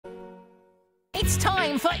It's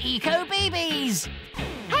time for CBeebies.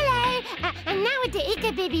 Hello, and now with the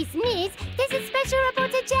CBeebies news, there's a special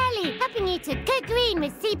reporter Jelly helping you to go green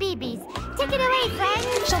with CBeebies. Take it away,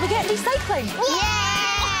 friends. Shall we get recycling?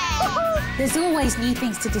 Yeah! There's always new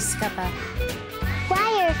things to discover.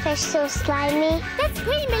 Why are fish so slimy? That's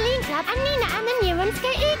Green Marine Club and Nina and the new ones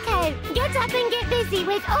go eco. Get up and get busy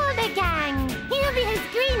with all the gang. You'll be as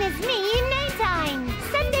green as me in no time.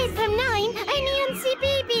 Sundays from 9, only on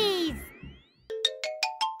CBeebies.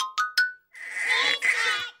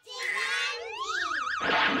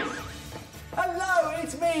 Hello,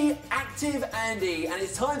 it's me, Active Andy, and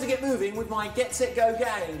it's time to get moving with my Get Set Go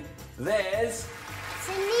gang. There's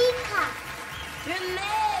Tanika,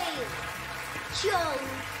 Renee, Joe,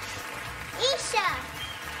 Isha.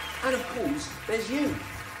 and of course, there's you.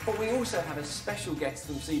 But we also have a special guest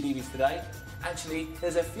from CBeebies today. Actually,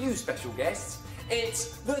 there's a few special guests.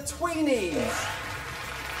 It's the Tweenies.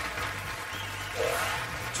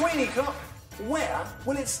 Tweenie clock, where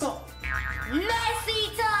will it stop?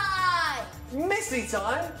 Messy time! Messy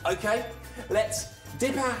time? Okay, let's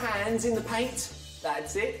dip our hands in the paint.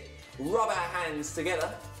 That's it. Rub our hands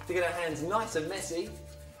together to get our hands nice and messy.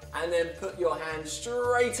 And then put your hand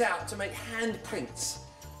straight out to make hand prints.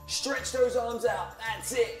 Stretch those arms out.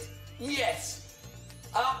 That's it. Yes.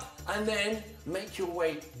 Up and then make your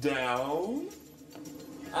way down.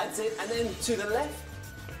 That's it. And then to the left.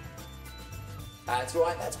 That's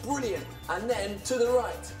right. That's brilliant. And then to the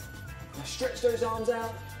right. Now stretch those arms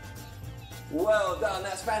out. Well done.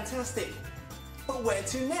 That's fantastic. But where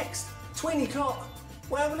to next? Tweenie clock.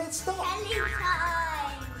 Where will it stop? Pelly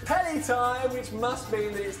time! Pelly time, which must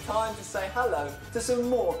mean that it's time to say hello to some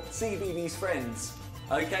more CBeebies friends.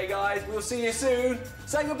 Okay, guys, we'll see you soon.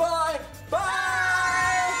 Say goodbye.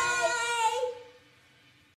 Bye!